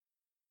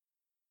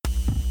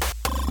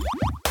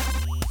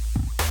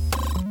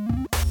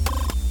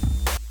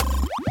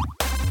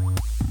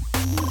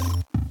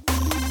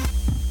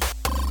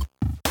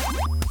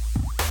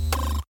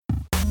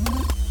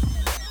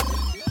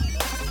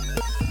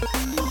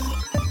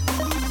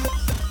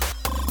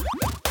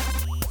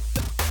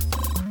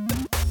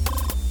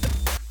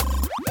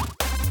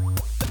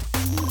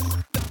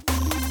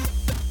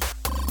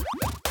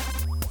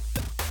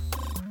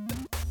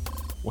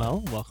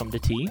Well, welcome to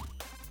Tea.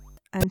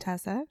 I'm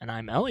Tessa, And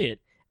I'm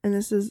Elliot. and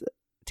this is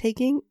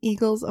Taking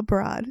Eagles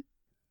Abroad.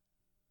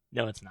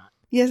 No, it's not.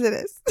 Yes, it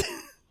is.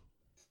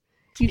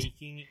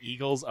 Taking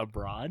Eagles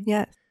Abroad?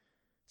 Yes.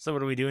 So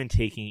what are we doing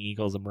taking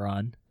Eagles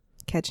Abroad?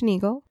 Catch an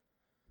eagle.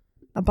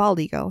 A bald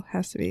eagle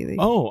has to be the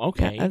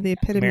Okay. of the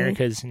epitome.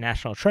 America's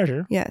national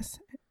treasure. Yes.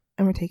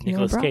 And we're taking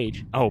Nicolas them abroad.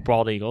 Cage. Oh,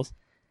 bald eagles.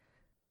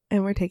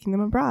 And we're taking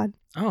them abroad.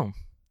 Oh.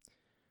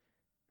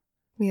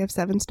 We have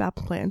 7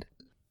 stops planned.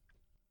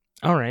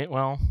 All right.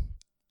 Well,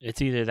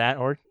 it's either that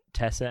or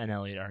Tessa and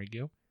Elliot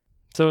argue.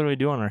 So what do we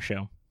do on our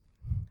show?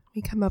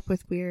 We come up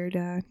with weird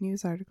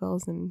news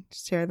articles and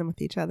share them with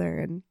each other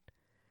and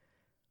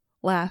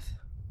laugh.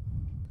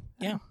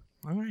 Yeah.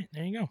 All right.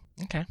 There you go.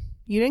 Okay.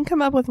 You didn't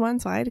come up with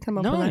one, so I had to come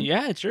up with No, one.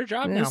 yeah, it's your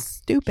job And now. it's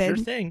stupid.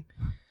 Sure thing.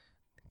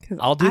 'Cause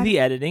I'll do the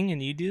editing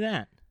and you do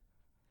that.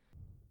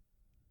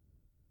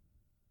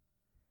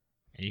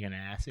 Are you going to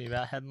ask me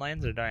about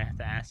headlines or do I have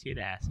to ask you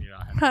to ask me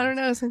about headlines? I don't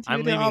know, since you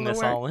I'm do all leaving the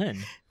this work. all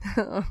in.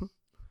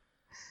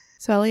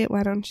 So, Elliot,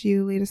 why don't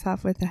you lead us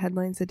off with the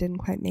headlines that didn't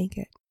quite make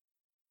it?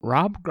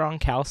 Rob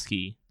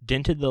Gronkowski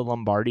dented the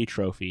Lombardi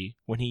Trophy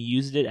when he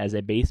used it as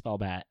a baseball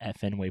bat at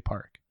Fenway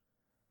Park.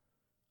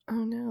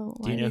 Oh, no.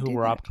 Do you know who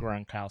Rob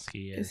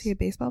Gronkowski is? Is he a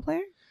baseball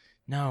player?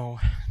 No.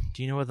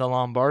 Do you know what the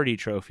Lombardi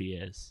Trophy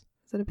is?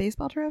 Is it a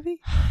baseball trophy?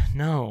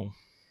 No.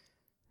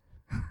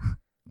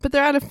 But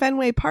they're out of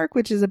Fenway Park,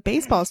 which is a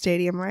baseball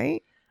stadium,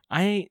 right?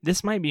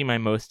 This might be my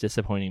most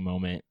disappointing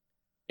moment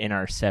in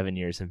our 7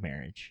 years of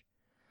marriage.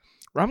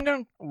 Rob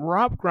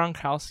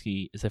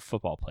Gronkowski is a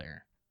football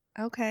player.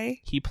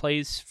 Okay. He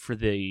plays for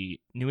the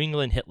New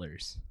England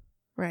Hitlers.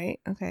 Right.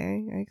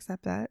 Okay. I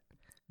accept that.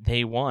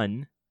 They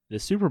won the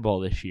Super Bowl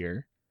this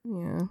year.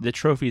 Yeah. The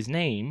trophy's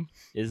name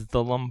is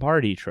the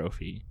Lombardi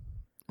Trophy.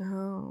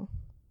 Oh.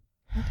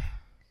 Okay.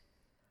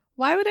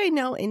 Why would I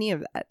know any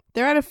of that?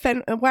 They're at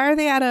a why are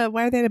they at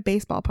a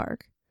baseball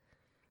park?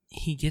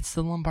 He gets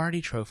the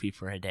Lombardi Trophy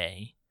for a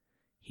day.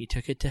 He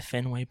took it to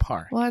Fenway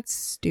Park. Well, that's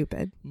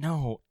stupid.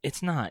 No,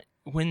 it's not.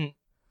 When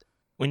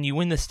you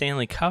win the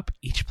Stanley Cup,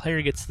 each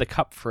player gets the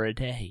cup for a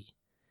day.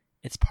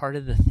 It's part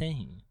of the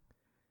thing.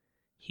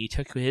 He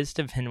took his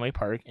to Fenway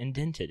Park and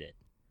dented it.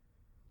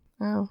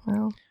 Oh,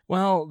 well.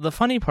 Well, the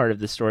funny part of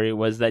the story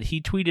was that he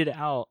tweeted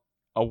out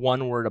a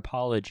one-word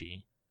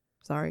apology.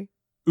 Sorry.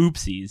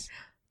 Oopsies.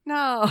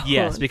 No.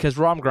 Yes, because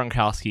Rob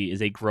Gronkowski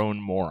is a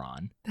grown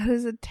moron. That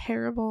is a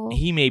terrible...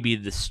 He may be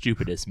the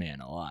stupidest man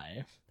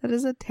alive. That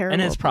is a terrible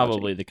And it's apology.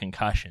 probably the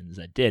concussions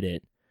that did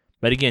it.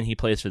 But again, he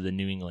plays for the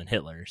New England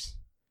Hitlers,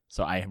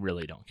 so I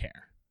really don't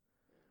care.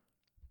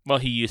 Well,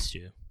 he used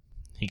to.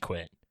 He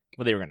quit.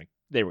 Well, they were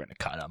gonna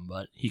cut him,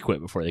 but he quit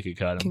before they could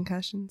cut him.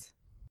 Concussions.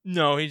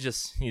 No, he's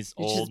old. It's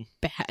just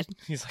bad.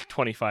 He's like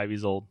 25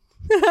 years old.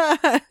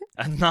 That's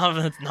not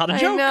a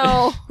joke. I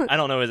know. I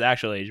don't know his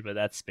actual age, but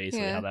that's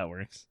basically how that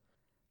works.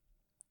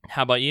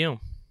 How about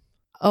you?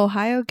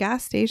 Ohio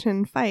gas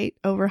station fight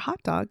over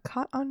hot dog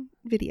caught on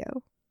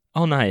video.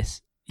 Oh,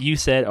 nice. You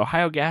said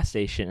Ohio gas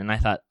station, and I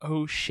thought,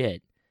 oh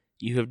shit,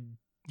 you've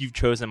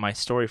chosen my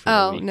story for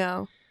the week. Oh,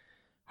 no.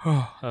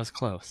 Oh, that was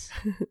close.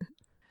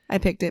 I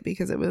picked it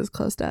because it was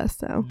close to us,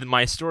 so.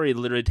 My story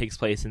literally takes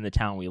place in the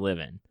town we live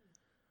in.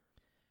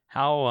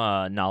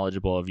 How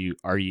knowledgeable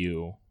are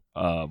you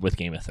with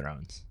Game of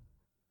Thrones?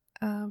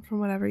 From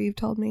whatever you've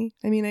told me.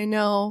 I mean, I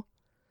know.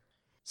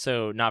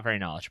 So, not very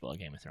knowledgeable of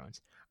Game of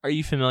Thrones. Are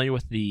you familiar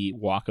with the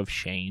Walk of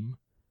Shame?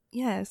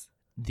 Yes.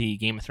 The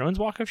Game of Thrones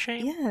Walk of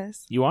Shame?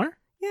 Yes. You are?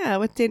 Yeah,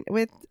 with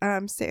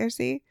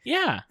Cersei.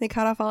 Yeah. They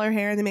cut off all her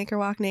hair and they make her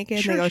walk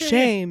naked Sure, and they go, sure,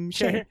 shame,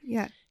 sure. shame.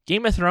 Yeah.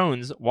 Game of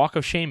Thrones Walk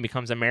of Shame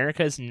becomes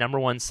America's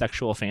 #1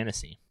 sexual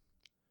fantasy.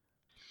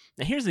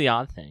 Now, here's the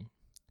odd thing.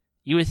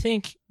 You would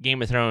think Game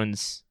of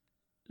Thrones,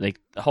 like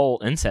the whole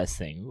incest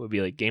thing, would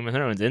be like Game of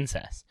Thrones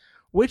incest,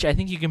 which I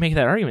think you can make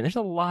that argument. There's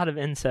a lot of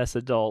incest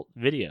adult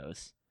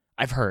videos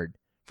I've heard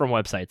from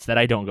websites that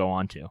I don't go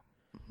on to.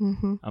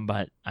 Mm-hmm.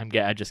 But I'm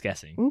just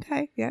guessing.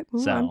 Okay, yeah.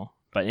 Move on.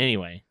 But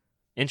anyway,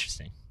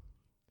 interesting.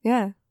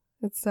 Yeah.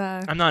 It's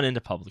I'm not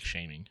into public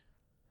shaming.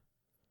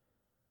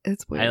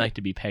 It's weird. I like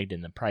to be pegged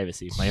in the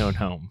privacy of my own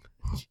home.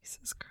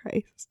 Jesus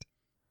Christ.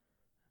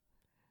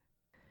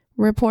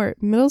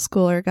 Report: middle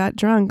schooler got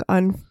drunk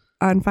on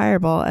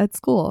Fireball at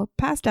school,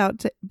 passed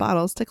out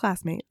bottles to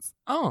classmates.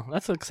 Oh,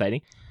 that's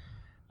exciting.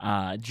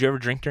 Did you ever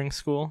drink during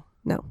school?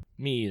 No.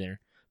 Me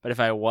either. But if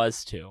I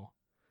was to.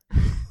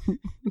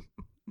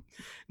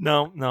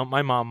 No,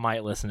 my mom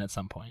might listen at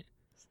some point.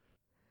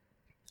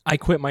 I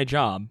quit my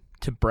job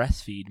to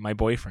breastfeed my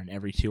boyfriend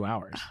every 2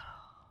 hours.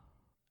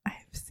 I've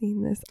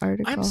seen this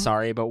article. I'm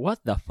sorry, but what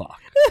the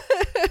fuck?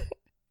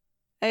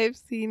 I've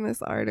seen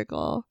this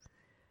article.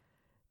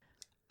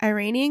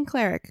 Iranian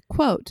cleric,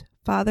 quote,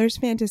 father's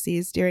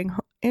fantasies during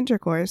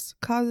intercourse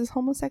causes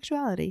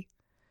homosexuality.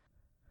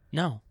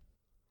 No.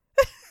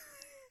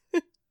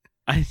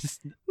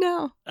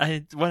 No.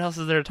 What else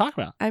is there to talk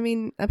about? I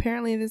mean,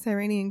 apparently this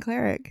Iranian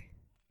cleric.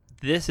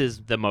 This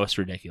is the most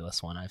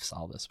ridiculous one I've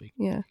saw this week.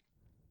 Yeah.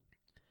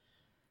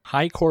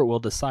 High Court will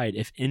decide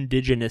if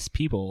indigenous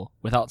people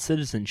without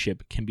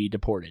citizenship can be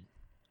deported.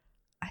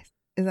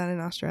 Is that in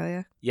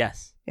Australia?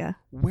 Yes. Yeah.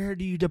 Where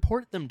do you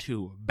deport them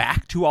to?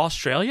 Back to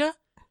Australia?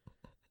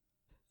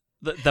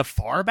 The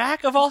far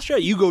back of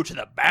Australia? You go to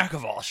the back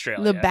of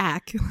Australia. The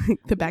back.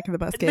 The back of the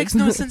bus. It makes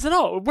no sense at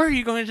all. Where are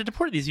you going to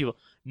deport these people?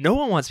 No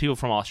one wants people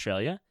from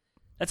Australia.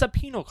 That's a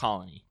penal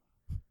colony.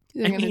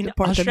 They're I gonna mean,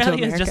 deport them to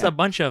Australia is America. just a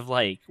bunch of,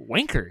 like,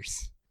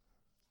 wankers.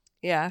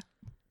 Yeah.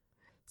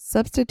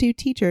 Substitute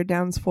teacher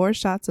downs 4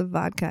 shots of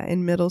vodka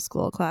in middle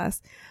school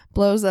class.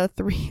 Blows a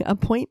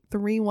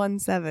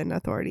 .317,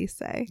 authorities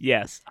say.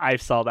 Yes, I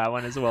saw that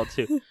one as well,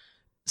 too.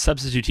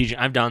 Substitute teaching.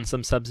 I've done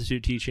some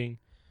substitute teaching.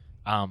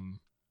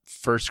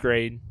 First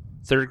grade,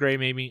 third grade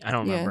maybe. I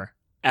don't remember.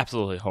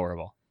 Absolutely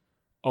horrible.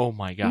 Oh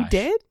my gosh. You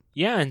did?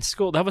 Yeah, in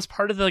school. That was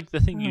part of the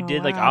thing you Oh,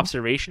 did, like wow.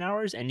 observation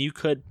hours, and you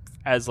could,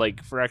 as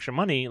like for extra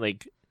money,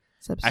 like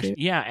Substitute.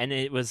 yeah, and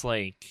it was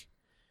like,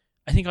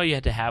 I think all you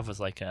had to have was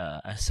like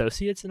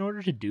associates in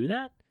order to do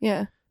that.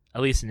 Yeah.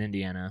 At least in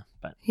Indiana,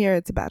 but Here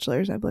it's a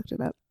bachelor's. I've looked it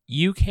up.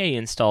 UK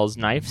installs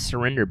knife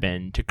surrender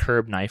bin to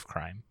curb knife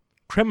crime.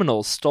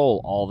 Criminals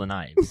stole all the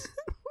knives.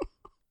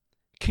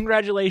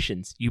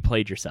 Congratulations, you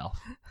played yourself.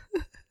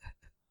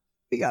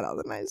 We got all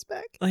the knives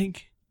back.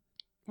 Like,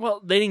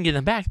 well, they didn't get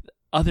them back.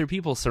 Other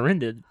people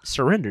surrendered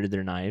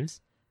their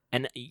knives,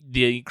 and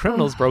the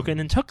criminals broke in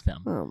and took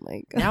them. Oh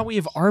my god. Now we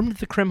have armed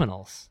the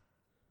criminals.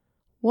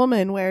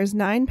 Woman wears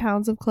 9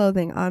 pounds of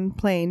clothing on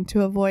plane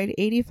to avoid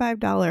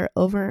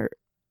 $85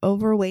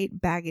 overweight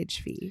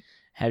baggage fee.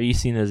 Have you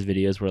seen those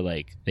videos where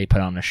like they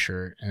put on a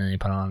shirt and then they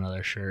put on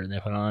another shirt and they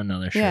put on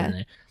another shirt? Yeah.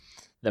 And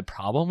the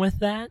problem with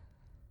that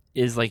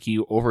is like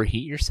you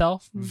overheat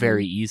yourself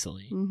very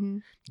easily.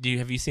 Mm-hmm.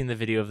 Have you seen the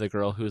video of the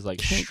girl who's like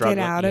Can't get struggling?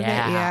 out of it,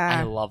 yeah.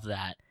 I love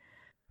that.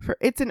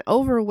 It's an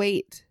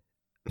overweight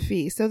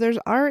fee, so there's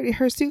already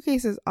her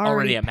suitcase is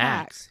already at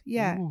packed. max.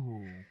 Yeah.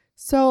 Ooh.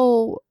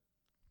 So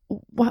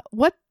what?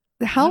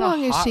 How What a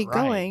long is hot she ride.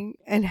 going,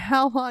 and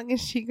how long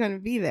is she going to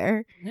be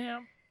there?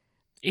 Yeah.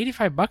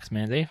 $85,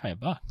 man.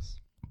 $85.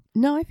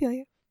 No, I feel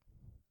you.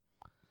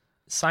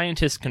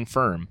 Scientists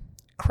confirm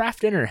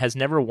Kraft Dinner has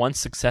never once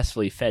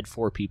successfully fed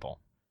 4 people.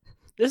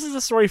 This is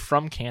a story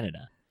from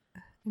Canada.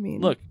 I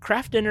mean, Look,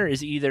 Kraft Dinner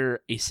is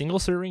either a single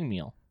serving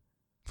meal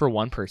for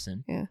 1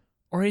 person Yeah.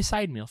 or a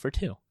side meal for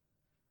 2.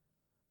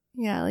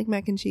 Yeah, like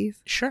mac and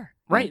cheese. Sure.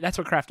 Right. That's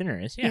what Kraft Dinner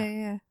is.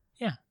 Yeah.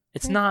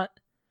 It's Yeah. not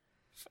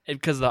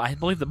because I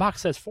believe the box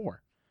says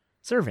 4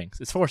 servings.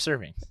 It's 4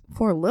 servings.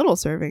 4 little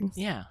servings.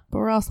 Yeah. But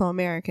we're also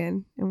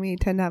American, and we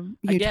tend to have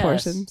I huge guess.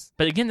 portions.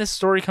 But again, this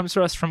story comes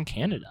to us from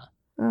Canada.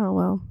 Oh,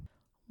 well.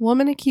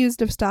 Woman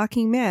accused of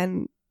stalking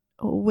man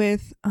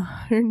with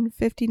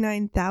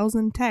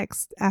 159,000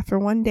 texts after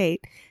one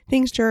date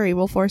thinks jury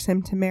will force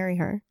him to marry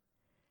her.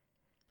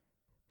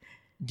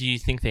 Do you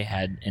think they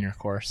had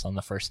intercourse on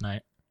the first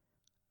night?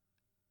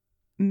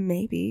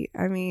 Maybe.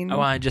 I mean... Oh,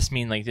 I just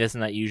mean, like,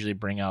 doesn't that usually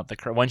bring out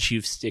once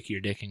you stick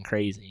your dick in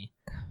crazy?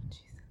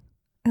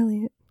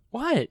 Elliot.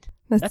 What?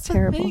 That's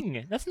terrible. a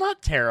thing. That's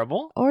not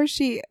terrible. Or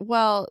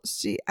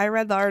I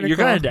read the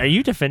article. Are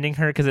you defending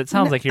her? Because it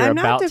sounds No, like you're I'm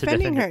not about to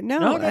defending defend her.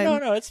 No, No,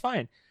 no, it's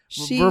fine.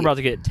 She- We're about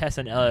to get Tess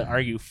and Elliot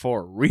argue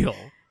for real.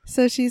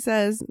 So she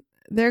says,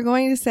 they're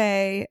going to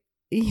say,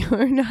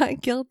 you're not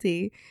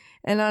guilty.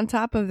 And on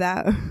top of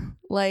that,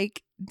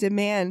 like,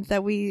 demand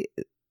that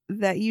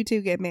you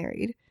two get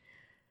married.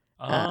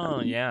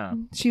 Oh, yeah.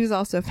 She was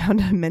also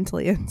found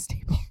mentally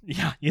unstable.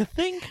 Yeah, you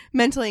think?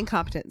 Mentally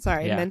incompetent.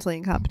 Sorry, Yeah. mentally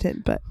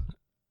incompetent. But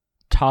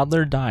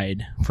Toddler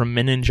died from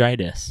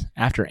meningitis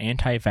after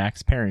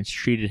anti-vax parents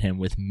treated him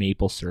with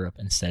maple syrup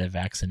instead of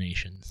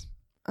vaccinations.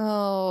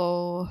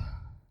 oh,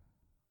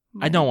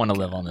 I don't want to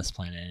live on this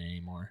planet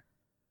anymore.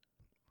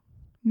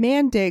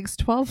 Man digs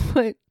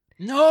 12-foot.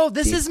 No,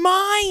 this is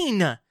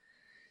mine.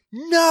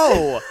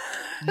 No.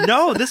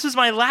 No, this was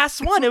my last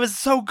one. It was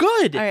so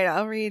good. All right,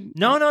 I'll read.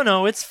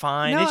 No, it's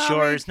fine. No, it's I'll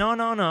yours.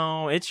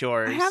 No, it's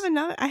yours. I have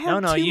another. I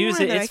have No, two use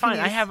more it. that It's I can fine.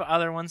 I use. have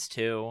other ones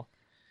too.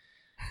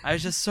 I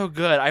was just so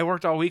good. I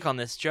worked all week on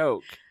this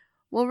joke.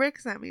 Well, Rick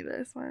sent me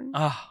this one.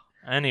 Oh,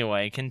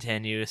 anyway,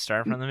 continue.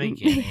 Start from the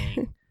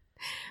beginning.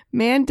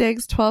 Man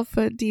digs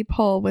 12-foot deep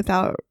hole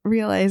without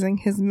realizing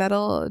his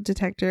metal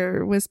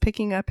detector was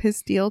picking up his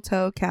steel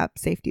toe cap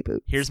safety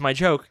boot. Here's my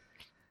joke.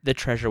 The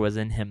treasure was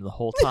in him the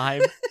whole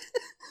time.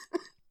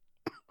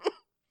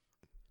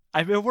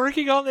 I've been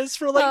working on this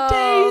for like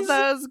days.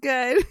 That was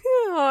good.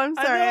 Oh, I'm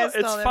sorry. I know, I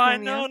stole it's that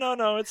fine. from you.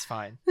 No, it's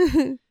fine.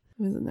 It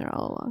was in there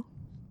all along.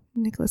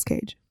 Nicolas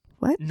Cage.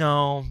 What?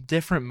 No,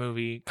 different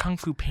movie. Kung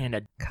Fu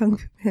Panda. Kung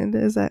Fu Panda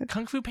is that?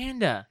 Kung Fu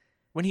Panda.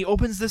 When he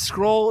opens the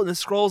scroll, the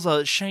scroll's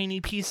a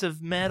shiny piece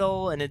of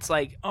metal, and it's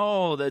like,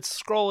 oh, that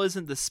scroll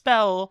isn't the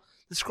spell.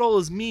 The scroll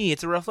is me.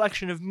 It's a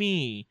reflection of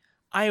me.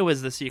 I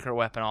was the secret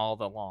weapon all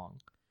along.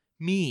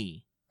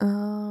 Me.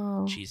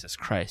 Oh. Jesus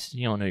Christ.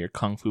 You don't know your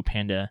Kung Fu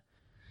Panda.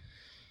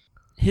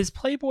 His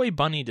Playboy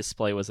bunny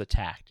display was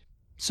attacked,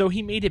 so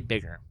he made it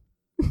bigger.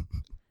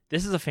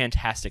 This is a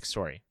fantastic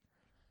story.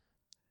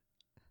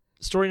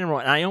 story number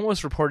one, and I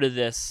almost reported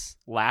this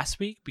last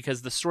week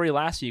because the story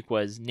last week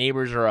was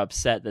neighbors are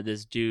upset that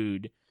this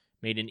dude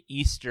made an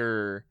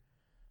Easter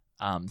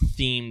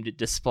themed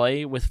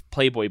display with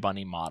Playboy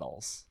bunny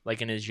models,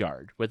 like in his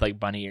yard with like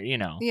bunny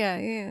ear,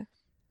 Yeah.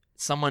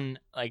 Someone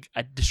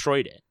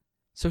destroyed it.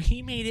 So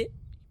he made it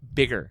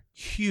bigger,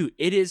 huge.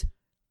 It is,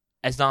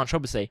 as Donald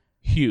Trump would say,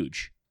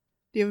 huge.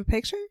 Do you have a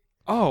picture?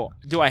 Oh,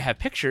 do I have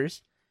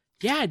pictures?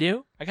 Yeah, I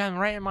do. I got them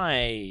right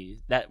in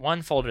that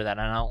one folder that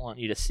I don't want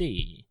you to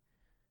see.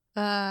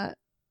 That's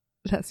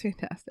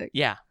fantastic.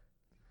 Yeah.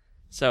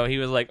 So he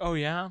was like, oh,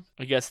 yeah?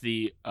 I guess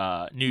the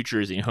New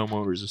Jersey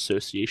Homeowners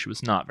Association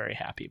was not very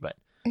happy, but...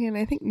 And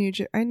I think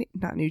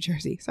not New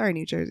Jersey. Sorry,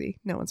 New Jersey.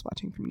 No one's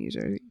watching from New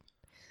Jersey.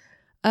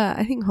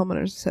 I think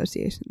homeowners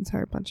associations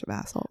are a bunch of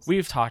assholes.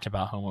 We've talked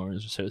about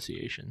homeowners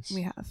associations.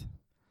 We have.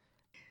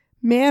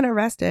 Man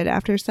arrested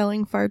after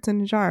selling farts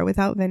in a jar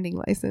without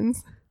vending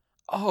license.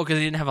 Oh, because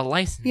he didn't have a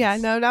license. Yeah,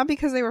 no, not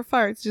because they were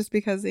farts, just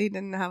because he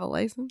didn't have a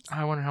license.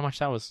 I wonder how much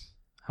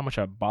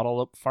a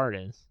bottled up fart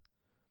is.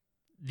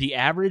 The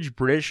average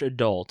British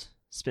adult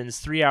spends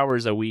 3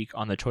 hours a week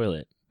on the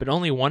toilet, but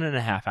only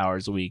 1.5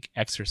 hours a week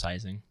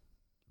exercising.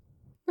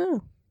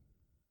 Oh.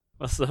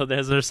 So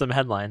there's some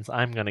headlines.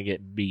 I'm going to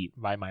get beat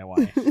by my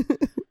wife.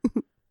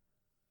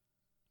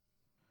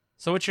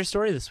 So what's your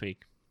story this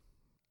week?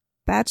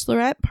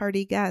 Bachelorette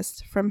party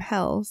guest from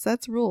hell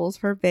sets rules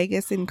for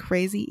Vegas in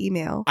crazy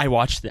email. I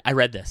watched it. I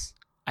read this.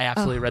 I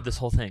absolutely read this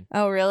whole thing.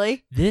 Oh,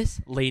 really? This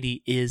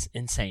lady is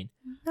insane.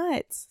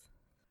 Nuts.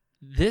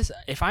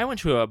 If I went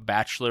to a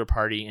bachelor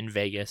party in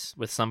Vegas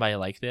with somebody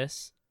like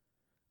this,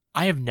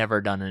 I have never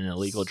done an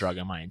illegal drug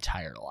in my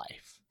entire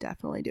life.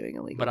 Definitely doing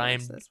illegal But I am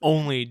drugs.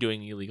 only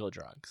doing illegal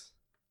drugs.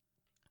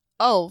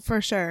 Oh,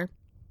 for sure.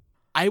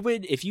 I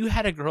would, if you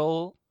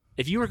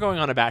were going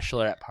on a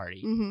bachelorette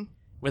party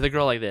with a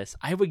girl like this,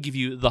 I would give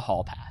you the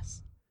hall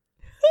pass.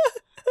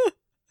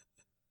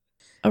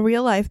 A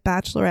real-life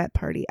bachelorette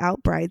party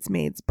out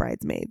bridesmaids.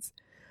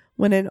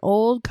 When an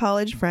old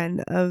college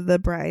friend of the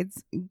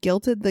bride's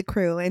guilted the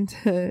crew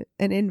into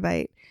an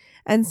invite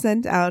and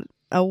sent out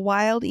a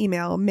wild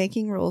email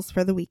making rules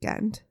for the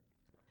weekend.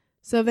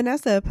 So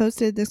Vanessa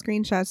posted the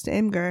screenshots to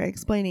Imgur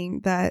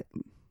explaining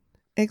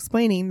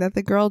that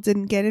the girl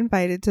didn't get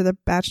invited to the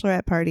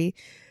bachelorette party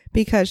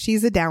because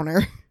she's a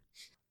downer.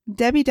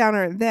 Debbie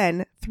Downer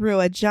then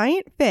threw a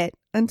giant fit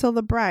until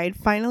the bride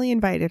finally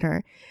invited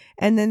her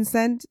and then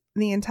sent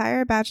the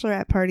entire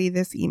bachelorette party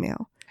this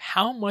email.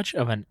 How much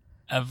of a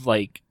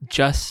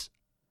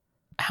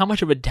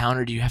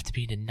downer do you have to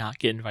be to not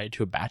get invited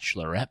to a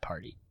bachelorette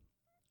party?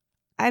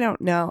 I don't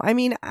know. I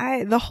mean,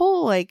 the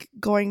whole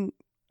going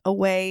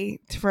away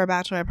for a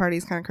bachelorette party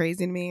is kind of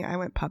crazy to me. I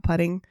went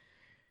putt-putting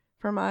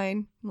for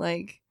mine.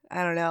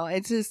 I don't know.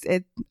 It's just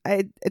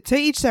to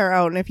each their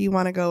own. If you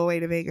want to go away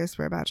to Vegas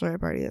for a bachelorette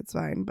party, that's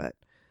fine. But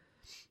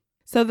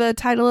so the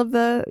title of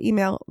the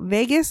email,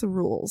 Vegas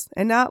Rules,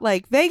 and not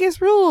Vegas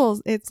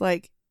Rules. It's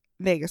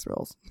Vegas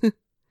Rules.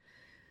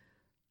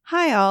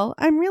 Hi all,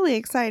 I'm really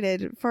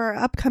excited for our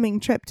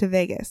upcoming trip to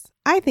Vegas.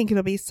 I think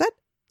it'll be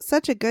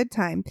such a good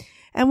time,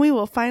 and we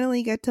will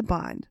finally get to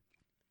bond.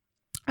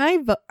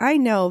 I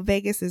know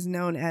Vegas is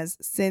known as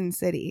Sin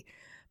City,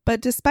 but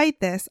despite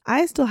this,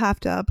 I still have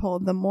to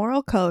uphold the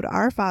moral code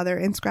our Father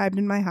inscribed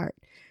in my heart.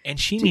 And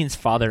she means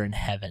Father in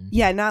heaven.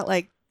 Yeah, not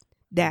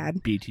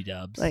Dad. BT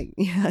dubs.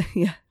 Yeah,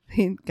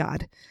 thank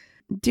God.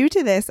 Due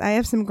to this, I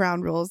have some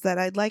ground rules that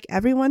I'd like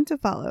everyone to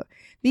follow.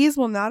 These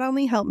will not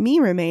only help me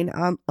remain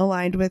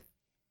aligned with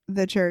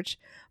the church,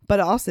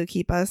 but also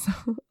keep us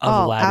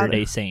of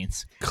Latter-day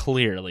Saints.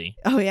 Clearly.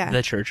 Oh, yeah.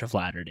 The Church of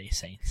Latter-day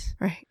Saints.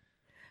 Right.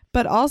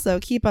 But also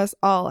keep us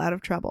all out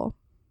of trouble.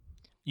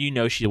 You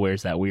know she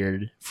wears that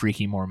weird,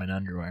 freaky Mormon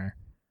underwear.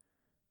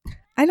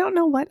 I don't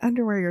know what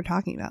underwear you're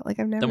talking about. I've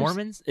never... The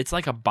Mormons? It's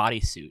like a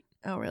bodysuit.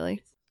 Oh,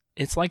 really?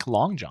 It's like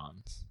long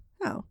johns.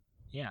 Oh.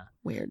 Yeah.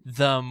 Weird.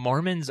 The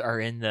Mormons are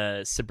in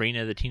the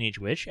Sabrina the Teenage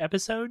Witch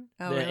episode.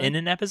 Oh, really? In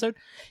an episode.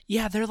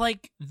 Yeah, they're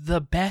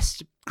the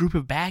best group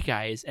of bad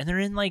guys, and they're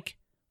in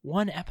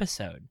one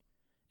episode.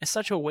 It's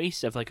such a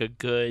waste of a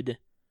good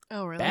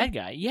bad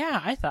guy.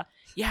 Yeah, I thought.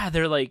 Yeah,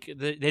 they're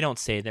they don't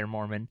say they're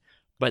Mormon,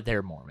 but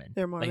they're Mormon.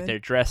 They're Mormon. They're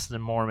dressed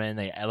in Mormon.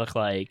 They look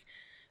like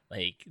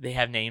they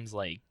have names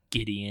like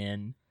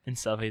Gideon and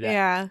stuff like that.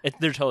 Yeah.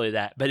 They're totally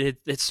that. But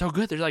it's so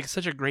good. They're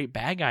such a great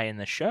bad guy in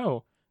the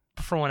show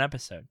for one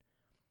episode.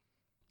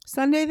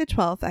 Sunday the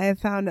 12th, I have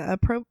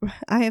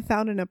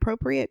found an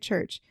appropriate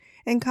church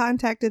and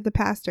contacted the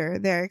pastor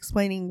there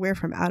explaining we're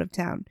from out of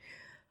town,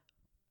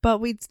 but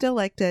we'd still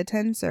like to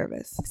attend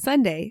service.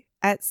 Sunday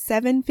at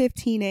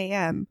 7:15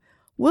 a.m.,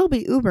 we'll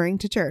be Ubering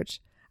to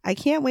church. I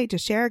can't wait to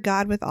share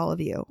God with all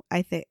of you.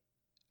 I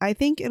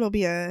think it'll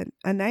be a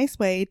nice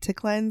way to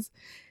cleanse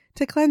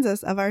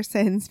us of our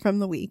sins from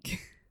the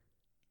week.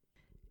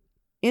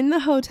 In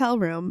the hotel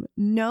room,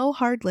 no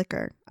hard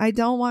liquor. I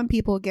don't want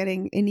people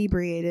getting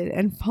inebriated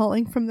and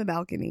falling from the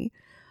balcony.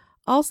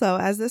 Also,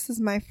 as this is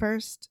my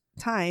first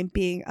time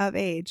being of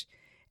age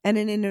and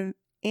in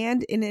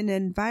and in an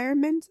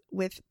environment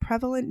with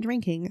prevalent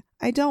drinking,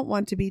 I don't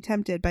want to be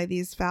tempted by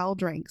these foul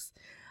drinks.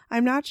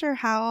 I'm not sure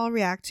how I'll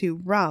react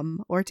to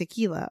rum or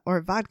tequila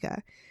or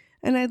vodka,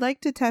 and I'd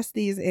like to test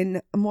these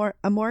in a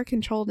more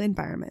controlled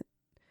environment.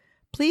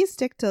 Please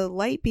stick to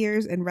light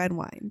beers and red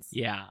wines.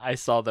 Yeah, I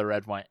saw the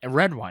red wine.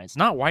 Red wines,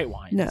 not white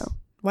wines. No,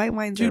 white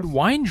wines. Dude,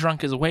 wine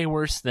drunk is way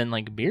worse than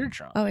like beer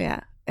drunk. Oh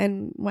yeah,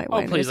 and white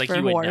wine. Please, is like for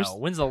you would whores. know.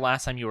 When's the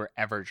last time you were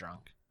ever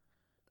drunk?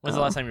 When's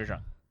the last time you were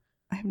drunk?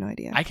 I have no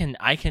idea. I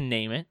can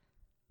name it.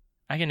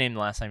 I can name the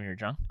last time you were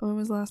drunk. When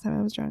was the last time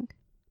I was drunk?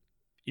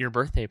 Your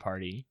birthday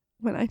party.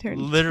 When I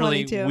turned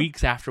Literally 22.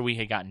 weeks after we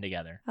had gotten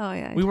together. Oh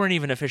yeah. We weren't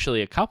even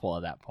officially a couple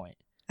at that point.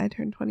 I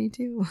turned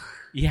 22.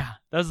 Yeah,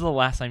 that was the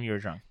last time you were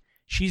drunk.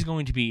 She's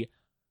going to be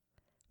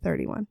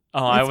 31.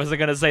 Oh, I wasn't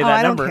gonna say that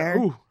I don't number. care.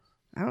 Ooh.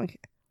 I don't care.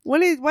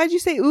 Why'd you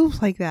say ooh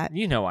like that?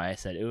 You know why I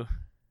said ooh.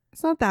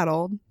 It's not that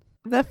old.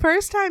 The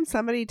first time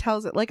somebody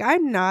tells it, like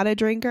I'm not a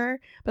drinker,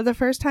 but the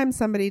first time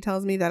somebody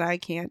tells me that I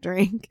can't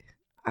drink,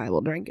 I will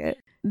drink it.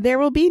 There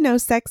will be no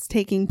sex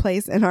taking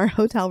place in our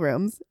hotel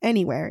rooms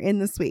anywhere in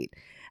the suite,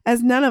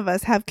 as none of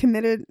us have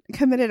committed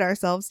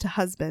ourselves to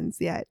husbands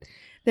yet.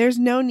 There's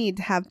no need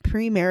to have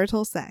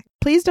premarital sex.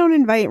 Please don't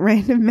invite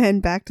random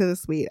men back to the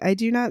suite. I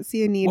do not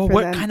see a need for them.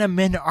 Well, what kind of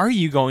men are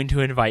you going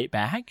to invite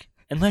back?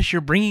 Unless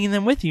you're bringing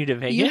them with you to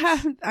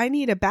Vegas. I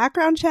need a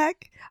background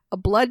check, a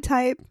blood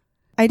type.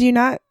 I do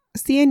not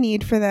see a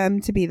need for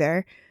them to be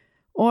there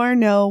or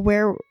know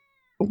where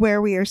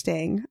we are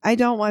staying. I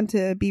don't want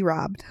to be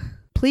robbed.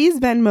 Please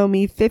Venmo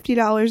me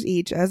 $50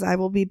 each, as I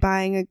will be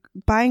buying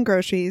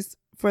groceries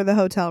for the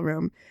hotel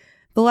room.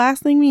 The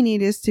last thing we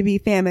need is to be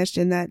famished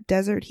in that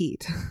desert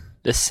heat.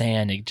 The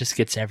sand, it just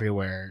gets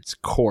everywhere. It's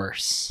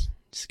coarse.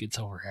 It just gets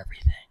over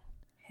everything.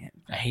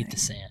 I hate the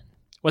sand.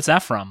 What's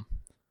that from?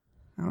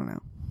 I don't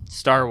know.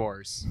 Star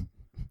Wars.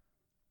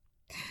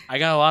 I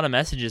got a lot of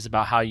messages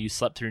about how you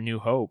slept through New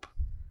Hope.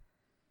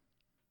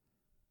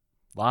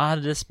 A lot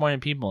of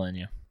disappointed people in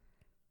you.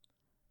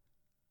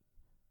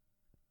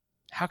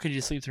 How could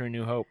you sleep through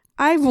New Hope?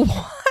 I've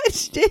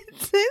watched it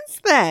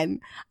since then.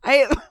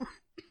 Wait,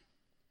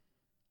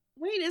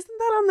 isn't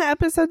that on the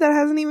episode that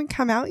hasn't even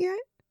come out yet?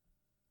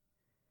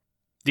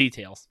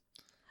 Details.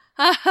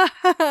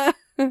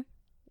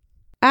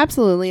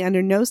 Absolutely,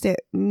 under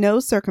no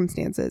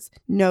circumstances,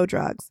 no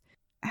drugs.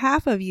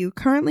 Half of you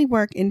currently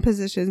work in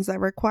positions that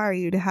require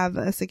you to have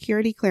a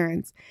security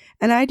clearance,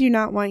 and I do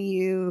not want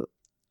you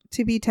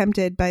to be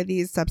tempted by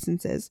these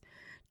substances.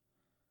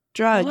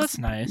 Drugs. Well, that's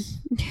nice.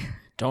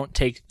 Don't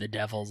take the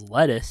devil's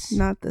lettuce.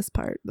 Not this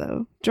part,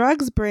 though.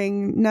 Drugs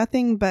bring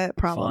nothing but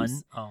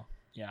problems. Fun. Oh,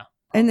 yeah.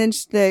 And then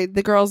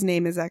the girl's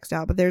name is X'd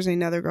out, but there's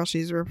another girl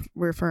she's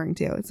referring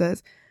to. It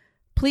says,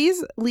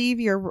 please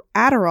leave your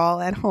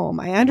Adderall at home.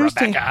 I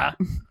understand.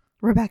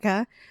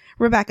 Rebecca,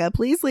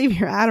 please leave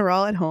your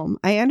Adderall at home.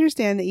 I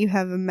understand that you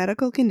have a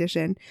medical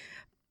condition,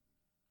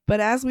 but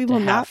as we will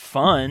have not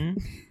fun,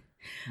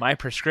 my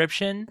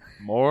prescription,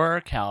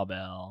 more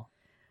cowbell.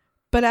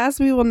 But as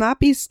we will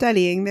not be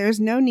studying, there's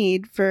no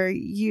need for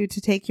you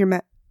to take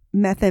your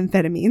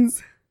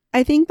methamphetamines.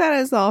 I think that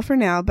is all for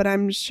now, but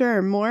I'm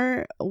sure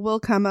more will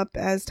come up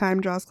as time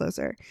draws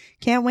closer.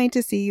 Can't wait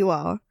to see you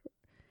all.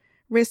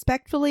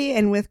 Respectfully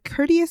and with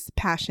courteous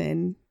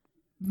passion,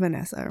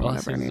 Vanessa, or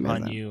whatever her name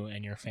on is. you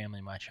and your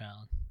family, my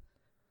child.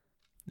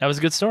 That was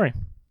a good story.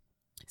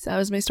 So that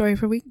was my story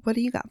for week. What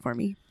do you got for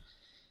me?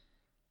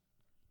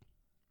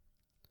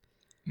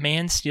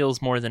 Man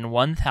steals more than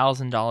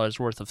 $1,000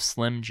 worth of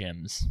Slim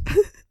Jims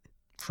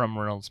from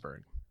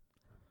Reynoldsburg.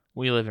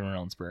 We live in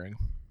Reynoldsburg.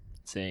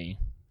 It's a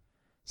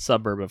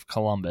suburb of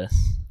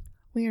Columbus.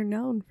 We are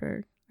known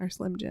for our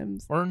Slim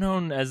Jims. We're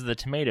known as the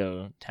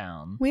Tomato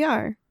Town. We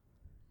are.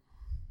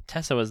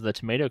 Tessa was the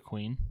Tomato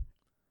Queen.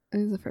 I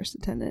was the first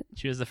attendant.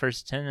 She was the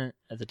first attendant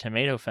at the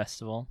Tomato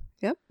Festival.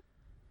 Yep.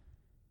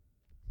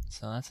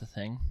 So that's a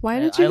thing. Why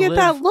did you get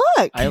that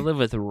look? I live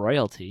with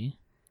royalty.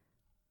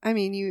 I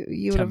mean, you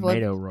would have lived.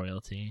 Tomato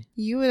royalty.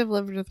 You would have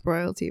lived with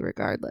royalty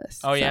regardless.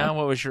 Oh so. yeah,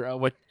 what was your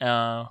what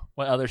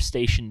other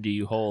station do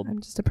you hold?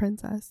 I'm just a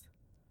princess.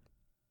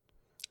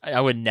 I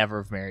would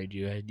never have married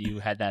you had you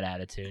had that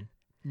attitude.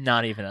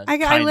 Not even a.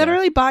 I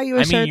literally bought you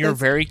a shirt. I mean, you're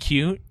very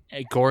cute,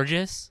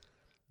 gorgeous,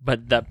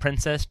 but that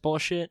princess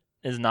bullshit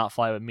does not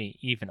fly with me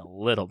even a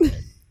little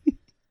bit.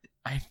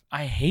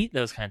 I hate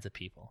those kinds of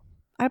people.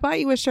 I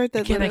bought you a shirt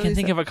that. I can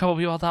think of a couple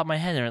people off the top of my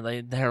head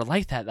that are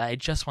like that I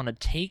just want to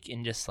take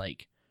and just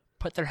like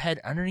put their head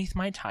underneath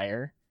my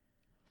tire,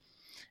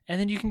 and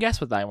then you can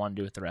guess what I want to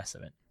do with the rest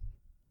of it.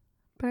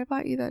 But I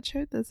bought you that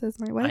shirt that says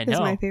my wife is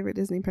my favorite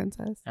Disney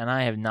princess. And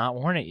I have not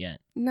worn it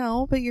yet.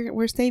 No, but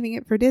we're saving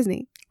it for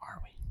Disney. Are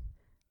we?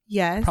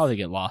 Yes. Probably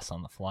get lost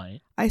on the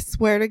flight. I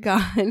swear to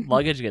God.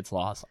 Luggage gets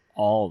lost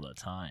all the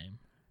time.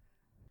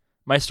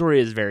 My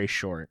story is very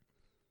short.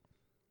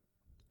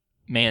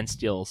 Man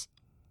steals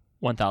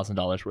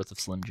 $1,000 worth of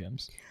Slim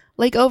Jims.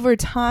 Like over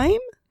time?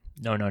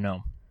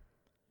 No.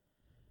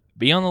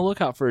 Be on the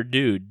lookout for a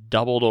dude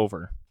doubled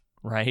over,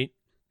 right?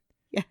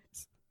 Yes.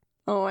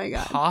 Oh my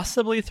God.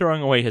 Possibly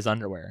throwing away his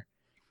underwear.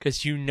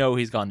 because you know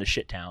he's gone to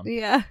shit town.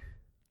 Yeah.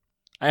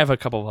 I have a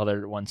couple of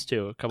other ones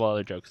too, a couple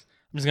other jokes.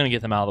 I'm just going to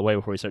get them out of the way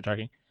before we start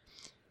talking.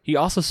 He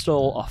also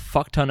stole a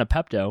fuck ton of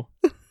Pepto.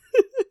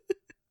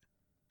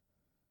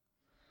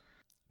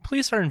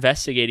 Police are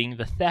investigating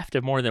the theft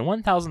of more than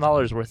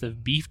 $1,000 worth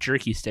of beef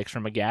jerky sticks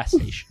from a gas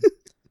station.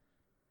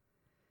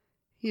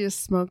 He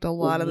just smoked a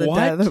lot of the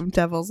What?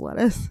 devil's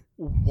lettuce.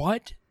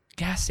 What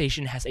gas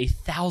station has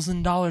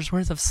 $1,000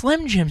 worth of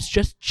Slim Jims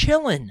just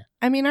chilling?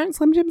 I mean, aren't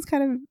Slim Jims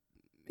kind of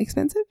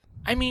expensive?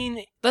 I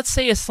mean, let's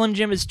say a Slim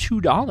Jim is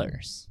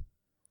 $2.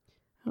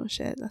 Oh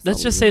shit!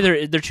 Let's just say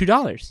they're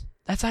 $2.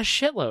 That's a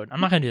shitload. I'm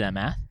not gonna do that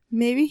math.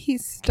 maybe he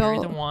Carry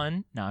stole. the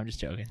one. No, I'm just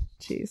joking.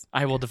 Jeez.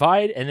 I will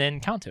divide and then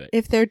count to it.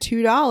 If they're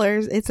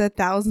 $2, it's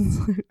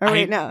 1,000. Or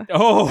wait, no.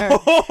 Oh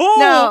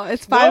No,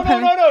 it's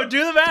 500. No.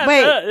 Do the math.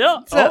 Wait, Yeah.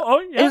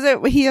 so Yeah. Is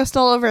it he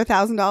stole over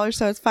 $1,000?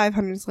 So it's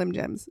 500 Slim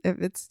Jims. If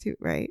it's two,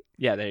 right?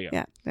 Yeah. There you go.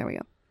 Yeah. There we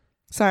go.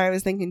 Sorry, I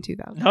was thinking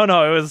 2,000.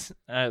 No. It was.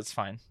 It's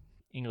fine.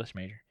 English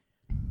major.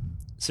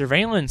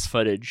 Surveillance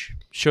footage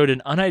showed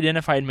an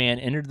unidentified man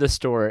entered the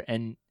store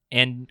and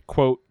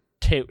quote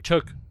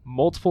took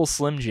multiple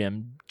Slim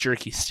Jim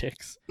jerky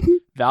sticks,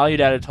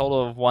 valued at a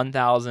total of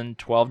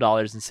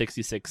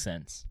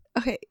 $1,012.66.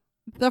 Okay,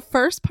 the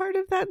first part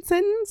of that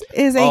sentence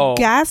is a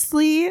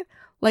ghastly,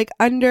 like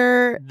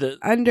under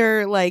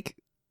like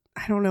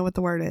I don't know what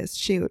the word is.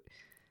 Shoot.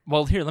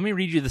 Well, here, let me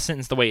read you the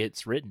sentence the way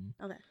it's written.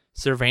 Okay.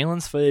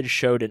 Surveillance footage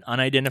showed an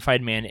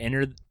unidentified man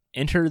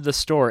enter the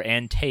store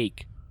and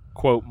take,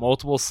 quote,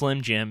 multiple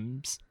Slim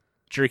Jims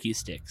jerky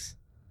sticks.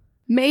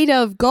 Made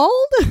of gold?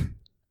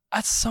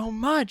 That's so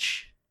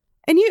much.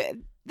 And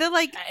they're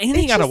like, And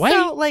he it's got just away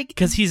so, like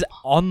because he's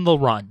on the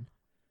run.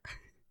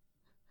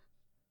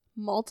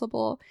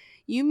 multiple.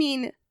 You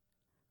mean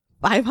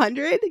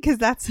 500? Because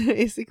that's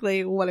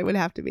basically what it would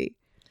have to be.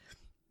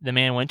 The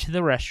man went to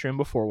the restroom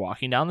before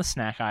walking down the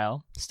snack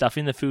aisle,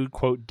 stuffing the food,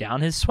 quote,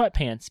 down his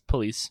sweatpants,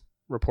 police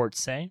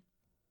reports say.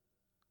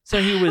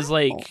 So he was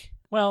like,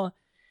 well,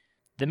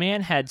 the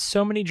man had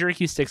so many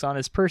jerky sticks on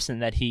his person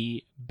that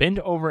he bent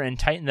over and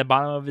tightened the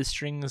bottom of his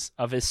strings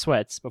of his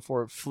sweats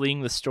before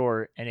fleeing the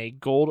store in a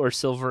gold or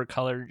silver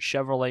colored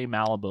Chevrolet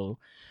Malibu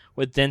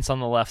with dents on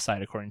the left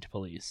side, according to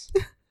police.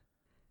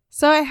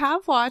 So I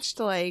have watched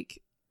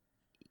like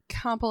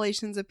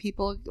compilations of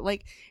people,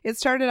 like it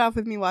started off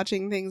with me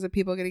watching things of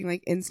people getting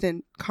like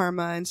instant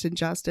karma, instant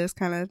justice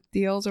kind of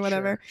deals or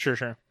whatever.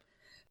 Sure.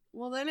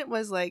 Well, then it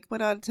was like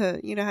went on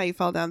to, you know how you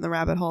fall down the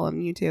rabbit hole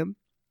on YouTube,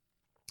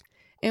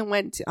 and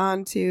went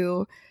on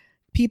to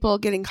people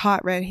getting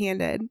caught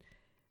red-handed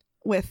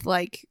with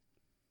like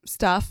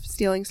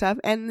stealing stuff.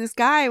 And this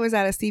guy was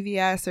at a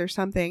CVS or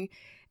something,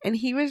 and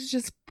he was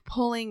just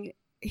pulling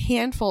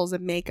handfuls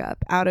of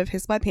makeup out of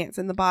his sweatpants,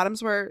 and the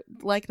bottoms were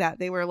like that.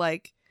 They were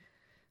like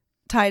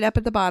tied up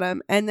at the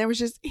bottom, and there was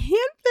just there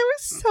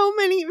was so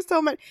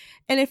much.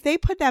 And if they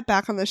put that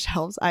back on the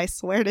shelves, I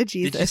swear to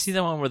Jesus. Did you see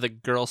the one where the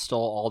girl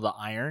stole all the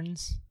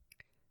irons?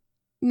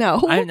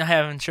 No. I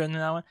haven't shown you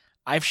that one.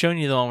 I've shown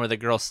you the one where the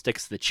girl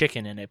sticks the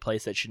chicken in a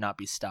place that should not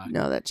be stuck.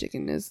 No, that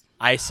chicken is...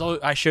 I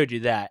showed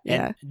you that.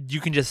 Yeah. And you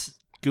can just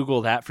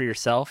Google that for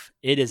yourself.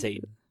 It is a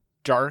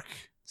dark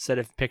set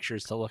of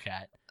pictures to look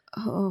at.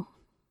 Oh.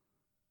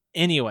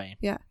 Anyway.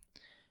 Yeah.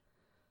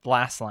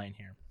 Last line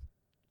here.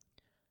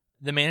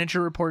 The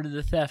manager reported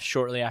the theft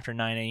shortly after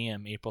 9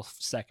 a.m. April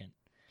 2nd.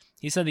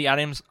 He said the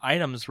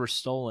items were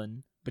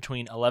stolen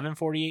between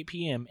 11:48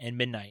 p.m. and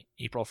midnight,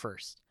 April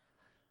 1st.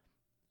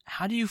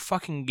 How do you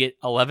fucking get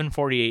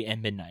 11:48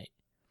 and midnight?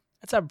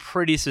 That's a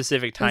pretty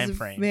specific time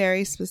frame.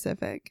 Very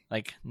specific.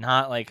 Like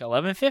not like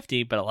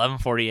 11:50, but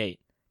 11:48.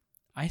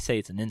 I say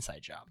it's an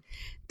inside job.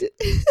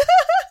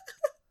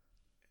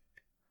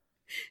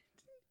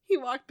 He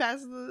walked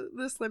past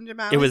the Slim Jim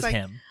out. It was like,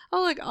 him.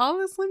 Oh, look, all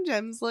the Slim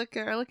Jims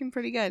are looking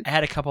pretty good. I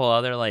had a couple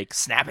other like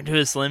snap into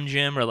a Slim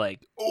Jim or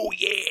like, oh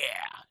yeah,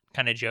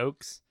 kind of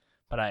jokes,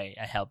 but I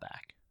held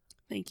back.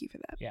 Thank you for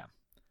that. Yeah.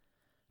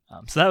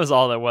 So that was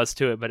all there was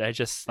to it, but I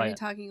just Are like... we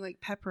talking like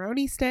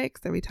pepperoni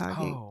sticks? Are we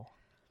talking... Oh,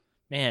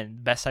 man,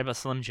 best type of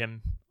Slim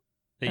Jim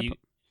that you...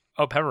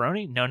 Oh,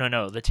 pepperoni? No,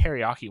 the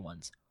teriyaki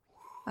ones.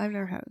 I've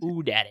never had it.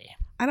 Ooh, daddy.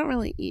 I don't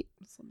really eat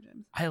Slim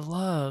Jims. I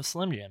love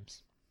Slim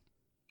Jims.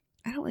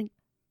 I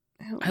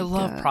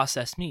love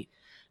processed meat.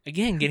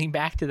 Again, getting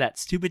back to that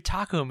stupid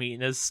taco meat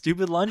and those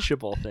stupid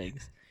Lunchable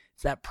things.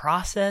 It's that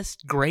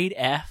processed grade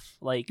F,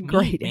 like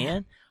grade meat,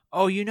 man.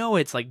 Oh, you know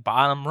it's like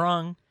bottom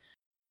rung.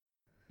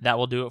 That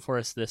will do it for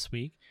us this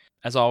week.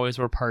 As always,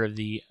 we're part of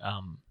the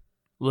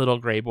Little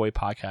Gray Boy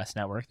Podcast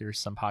Network. There's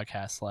some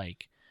podcasts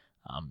like,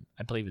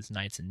 I believe it's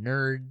Knights and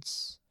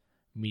Nerds,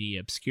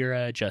 Media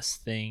Obscura,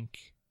 Just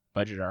Think,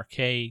 Budget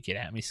Arcade, Get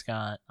At Me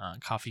Scott,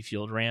 Coffee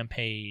Fueled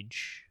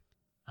Rampage.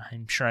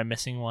 I'm sure I'm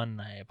missing one.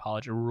 I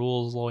apologize.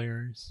 Rules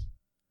Lawyers.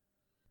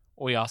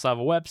 We also have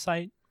a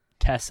website,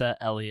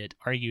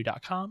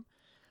 TessaElliottArgue.com.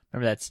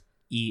 Remember, that's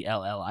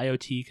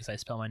ELLIOT because I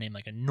spell my name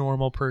like a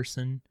normal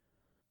person.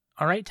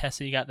 All right,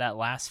 Tessa, you got that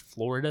last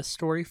Florida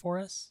story for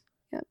us?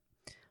 Yep.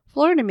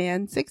 Florida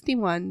man,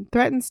 61,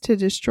 threatens to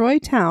destroy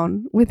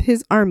town with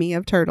his army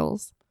of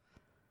turtles.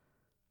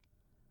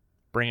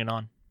 Bring it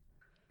on.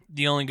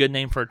 The only good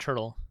name for a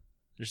turtle.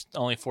 There's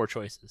only 4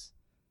 choices.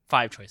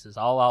 5 choices.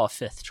 I'll allow a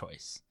 5th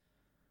choice.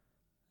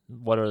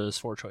 What are those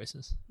 4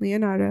 choices?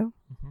 Leonardo,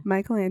 Mhm.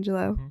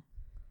 Michelangelo, Mhm.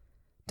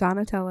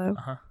 Donatello,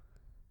 Uh-huh.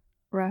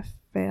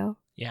 Raphael,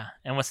 Yeah.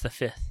 And what's the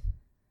 5th?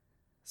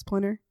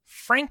 Splinter.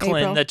 Franklin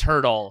April. the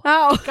turtle.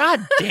 Oh,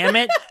 God damn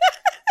it.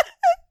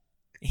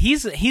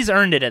 He's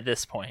earned it at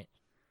this point.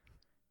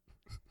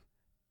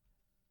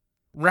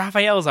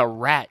 Raphael's a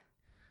rat.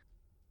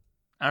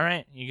 All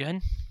right, you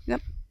good?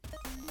 Yep.